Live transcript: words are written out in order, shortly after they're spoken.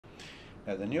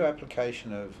Now, the new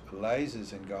application of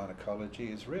lasers in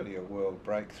gynecology is really a world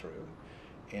breakthrough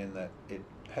in that it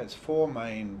has 4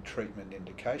 main treatment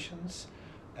indications,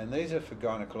 and these are for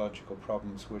gynecological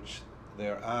problems which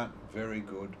there aren't very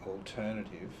good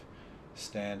alternative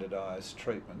standardised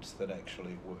treatments that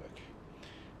actually work.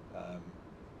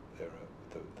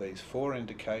 These 4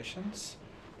 indications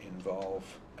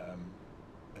involve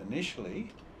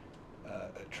initially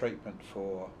a treatment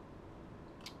for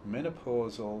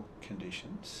menopausal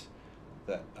conditions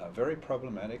that are very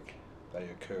problematic. They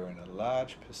occur in a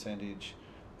large percentage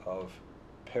of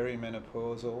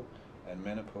perimenopausal and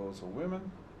menopausal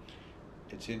women.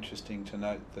 It's interesting to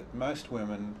note that most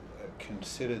women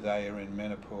consider they are in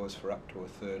menopause for up to a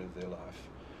third of their life.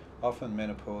 Often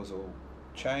menopausal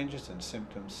changes and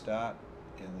symptoms start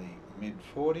in the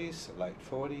mid-40s, late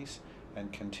 40s,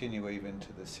 and continue even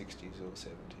to the 60s or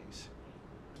 70s.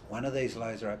 One of these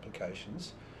laser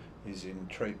applications is in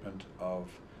treatment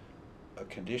of a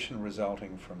condition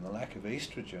resulting from the lack of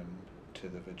estrogen to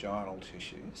the vaginal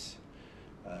tissues,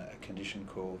 a condition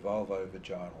called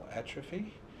vulvovaginal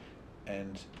atrophy,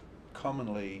 and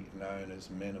commonly known as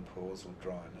menopausal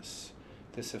dryness.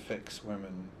 This affects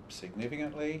women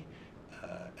significantly,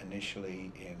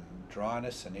 initially in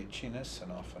dryness and itchiness,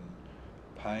 and often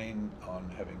pain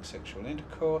on having sexual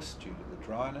intercourse due to the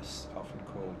dryness, often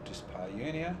called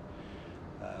dyspareunia.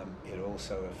 It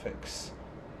also affects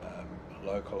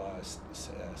localized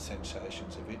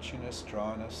sensations of itchiness,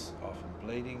 dryness, often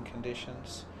bleeding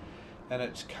conditions, and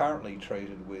it's currently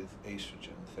treated with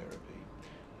estrogen therapy.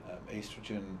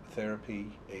 Estrogen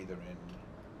therapy either in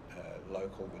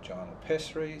local vaginal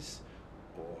pessaries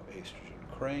or estrogen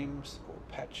creams or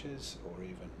patches or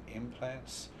even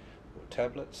implants or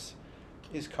tablets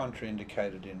is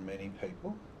contraindicated in many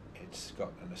people. It's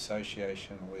got an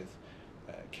association with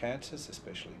cancers,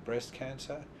 especially breast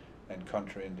cancer, and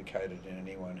contraindicated in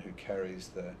anyone who carries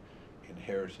the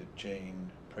inherited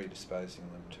gene predisposing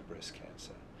them to breast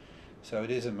cancer. So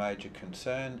it is a major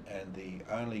concern, and the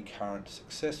only current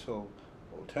successful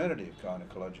alternative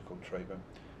gynecological treatment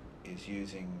is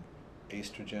using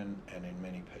estrogen, and in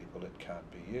many people it can't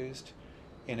be used.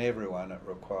 In everyone it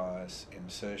requires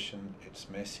insertion, it's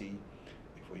messy.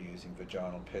 If we're using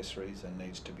vaginal pessaries, it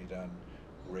needs to be done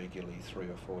regularly 3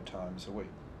 or 4 times a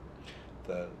week.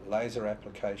 The laser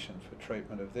application for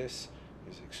treatment of this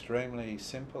is extremely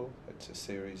simple. It's a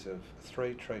series of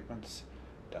 3 treatments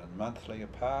done monthly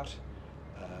apart.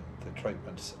 The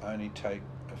treatments only take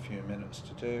a few minutes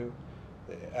to do.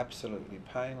 They're absolutely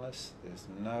painless. There's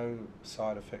no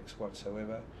side effects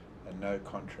whatsoever and no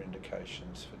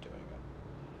contraindications for doing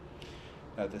it.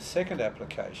 Now, the second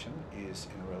application is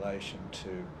in relation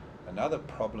to another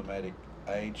problematic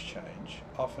age change,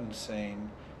 often seen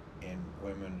in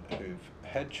women who've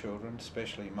had children,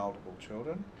 especially multiple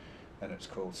children, and it's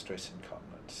called stress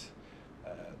incontinence.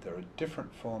 There are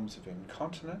different forms of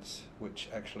incontinence, which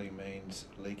actually means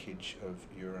leakage of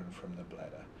urine from the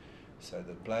bladder. So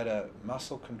the bladder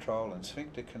muscle control and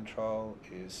sphincter control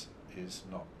is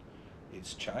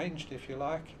changed, if you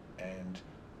like, and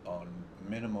on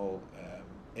minimal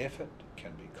effort,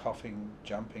 can be coughing,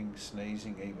 jumping,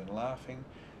 sneezing, even laughing,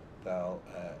 they'll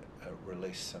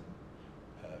release some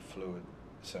fluid,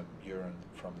 some urine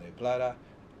from their bladder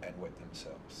and wet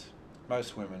themselves.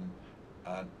 Most women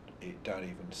don't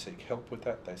even seek help with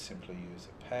that. They simply use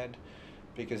a pad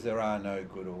because there are no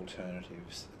good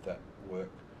alternatives that work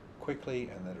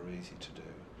quickly and that are easy to do.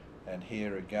 And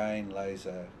here again,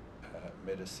 laser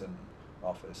medicine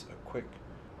offers a quick,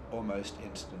 almost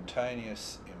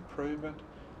instantaneous improvement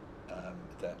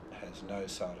that has no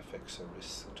side effects or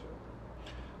risks at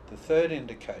all. The third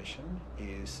indication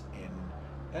is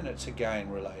and it's again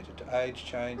related to age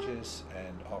changes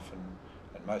and often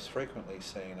and most frequently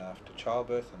seen after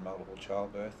childbirth and multiple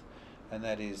childbirth, and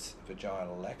that is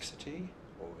vaginal laxity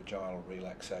or vaginal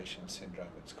relaxation syndrome,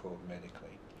 it's called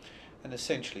medically. And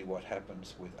essentially what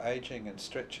happens with aging and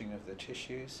stretching of the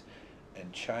tissues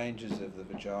and changes of the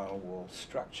vaginal wall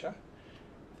structure,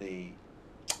 the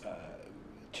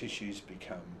tissues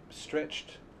become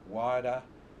stretched, wider,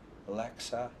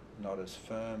 laxer, not as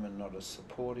firm and not as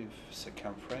supportive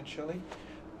circumferentially,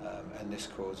 and this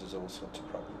causes all sorts of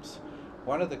problems.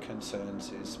 One of the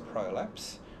concerns is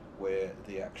prolapse, where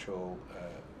the actual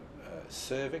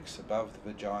cervix above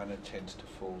the vagina tends to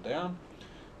fall down.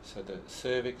 So the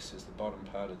cervix is the bottom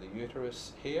part of the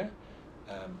uterus here,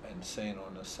 and seen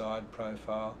on a side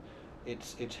profile,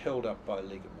 it's held up by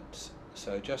ligaments.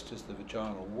 So just as the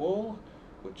vaginal wall,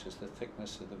 which is the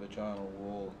thickness of the vaginal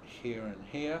wall here and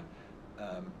here,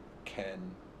 can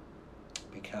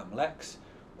become lax,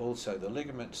 Also, the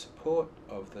ligament support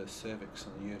of the cervix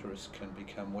and the uterus can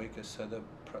become weaker, so the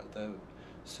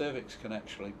cervix can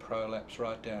actually prolapse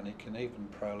right down. It can even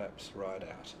prolapse right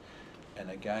out.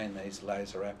 And again, these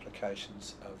laser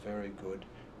applications are very good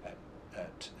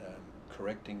at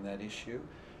correcting that issue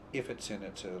if it's in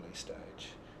its early stage.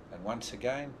 And once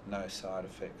again, no side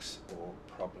effects or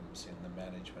problems in the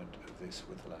management of this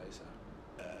with laser.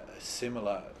 A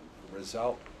similar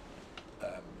result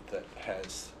that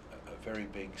has a very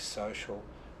big social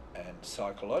and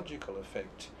psychological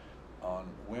effect on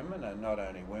women, and not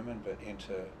only women but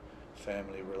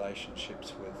inter-family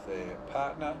relationships with their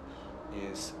partner,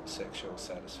 is sexual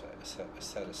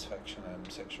satisfaction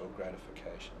and sexual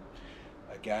gratification.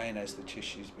 Again, as the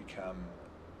tissues become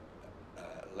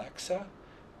laxer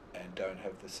and don't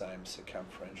have the same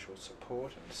circumferential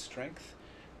support and strength,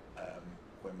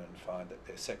 women find that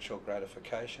their sexual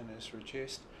gratification is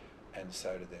reduced, and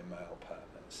so do their male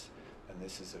partners. And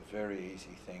this is a very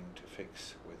easy thing to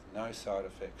fix with no side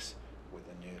effects with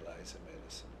a new laser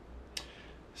medicine.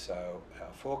 So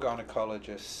our 4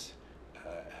 gynecologists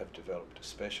have developed a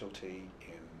specialty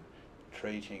in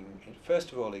treating,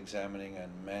 first of all examining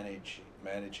and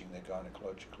managing the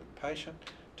gynecological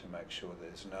patient to make sure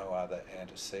there's no other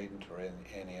antecedent or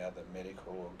any other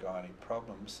medical or gynae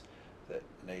problems that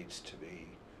needs to be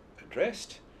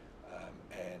addressed.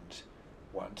 And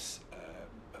once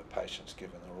a patient's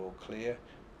given the all clear,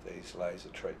 these laser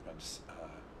treatments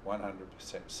are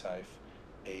 100% safe,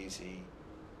 easy,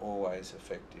 always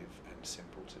effective and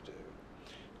simple to do.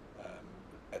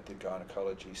 At the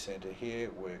Gynaecology Centre here,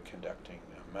 we're conducting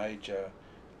a major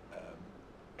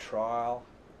trial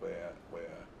where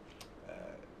we're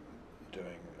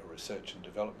doing a research and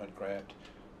development grant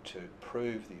to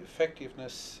prove the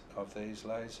effectiveness of these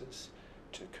lasers,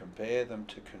 to compare them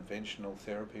to conventional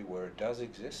therapy where it does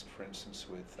exist, for instance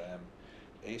with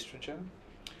estrogen,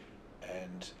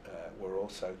 and we're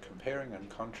also comparing and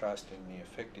contrasting the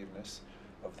effectiveness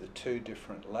of the 2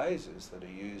 different lasers that are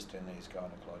used in these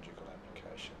gynecological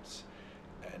applications.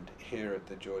 And here at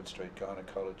the George Street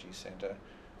Gynaecology Centre,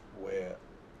 we're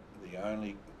the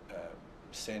only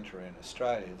centre in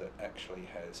Australia that actually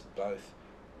has both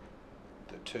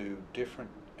the 2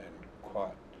 different and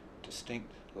quite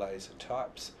distinct laser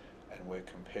types, and we're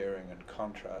comparing and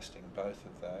contrasting both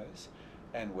of those,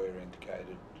 and we're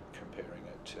indicated comparing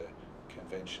it to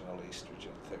conventional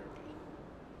estrogen therapy.